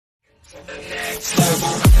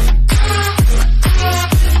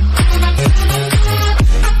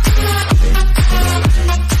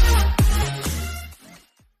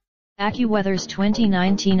AccuWeathers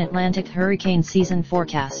 2019 Atlantic Hurricane Season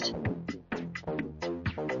Forecast.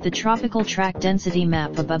 The tropical track density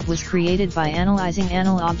map above was created by analyzing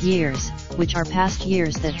analog years, which are past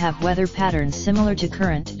years that have weather patterns similar to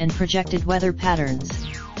current and projected weather patterns.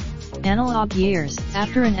 Analog years.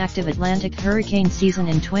 After an active Atlantic hurricane season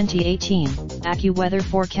in 2018, AccuWeather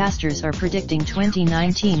forecasters are predicting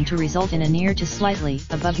 2019 to result in a near to slightly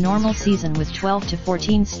above normal season with 12 to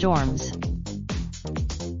 14 storms.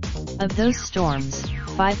 Of those storms,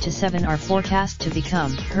 5 to 7 are forecast to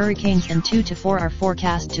become hurricanes and 2 to 4 are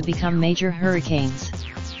forecast to become major hurricanes.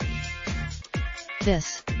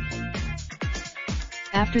 This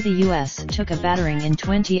after the U.S. took a battering in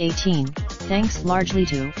 2018, thanks largely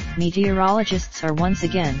to meteorologists are once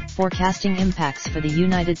again forecasting impacts for the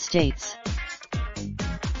United States.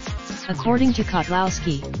 According to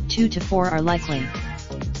Kotlowski, 2 to 4 are likely.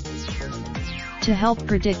 To help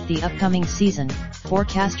predict the upcoming season,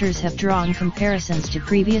 forecasters have drawn comparisons to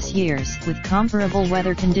previous years with comparable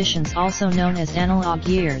weather conditions, also known as analog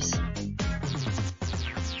years.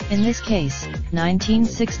 In this case,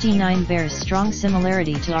 1969 bears strong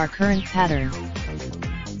similarity to our current pattern.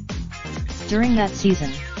 During that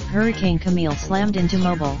season, Hurricane Camille slammed into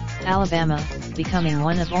Mobile, Alabama, becoming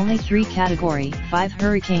one of only 3 Category 5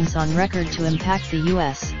 hurricanes on record to impact the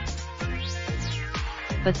U.S.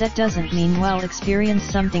 But that doesn't mean we'll experience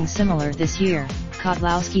something similar this year,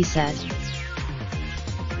 Kotlowski said.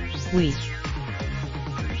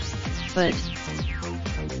 But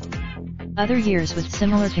other years with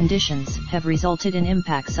similar conditions have resulted in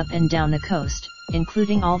impacts up and down the coast,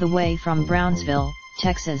 including all the way from Brownsville,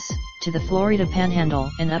 Texas, to the Florida Panhandle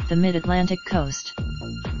and up the mid-Atlantic coast.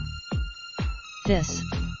 This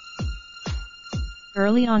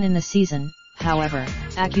early on in the season, however,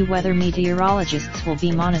 AccuWeather meteorologists will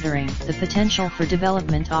be monitoring the potential for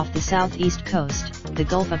development off the southeast coast, the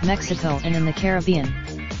Gulf of Mexico and in the Caribbean.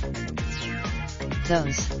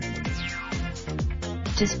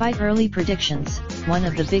 Despite early predictions, one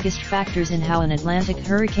of the biggest factors in how an Atlantic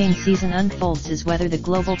hurricane season unfolds is whether the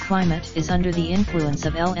global climate is under the influence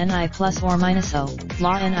of La Ni plus or minus O,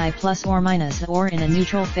 La Ni plus or minus, or in a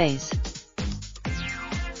neutral phase.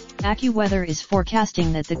 AccuWeather is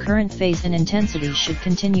forecasting that the current phase and intensity should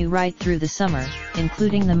continue right through the summer,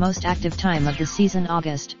 including the most active time of the season,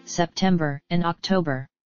 August, September, and October.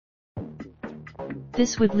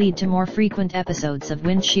 This would lead to more frequent episodes of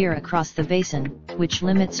wind shear across the basin, which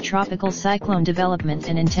limits tropical cyclone development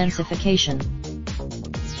and intensification.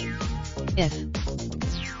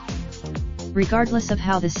 Regardless of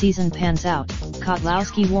how the season pans out,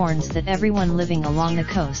 Kotlowski warns that everyone living along the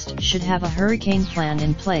coast should have a hurricane plan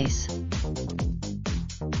in place.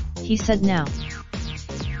 He said, now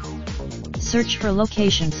search for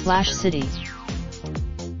location/city.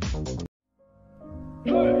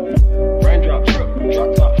 Raindrop,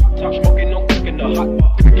 drop top, top smoking, no cooking the hot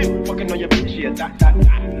pot. Fucking on your bitch, yeah,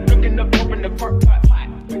 that. Looking up, open the park pot.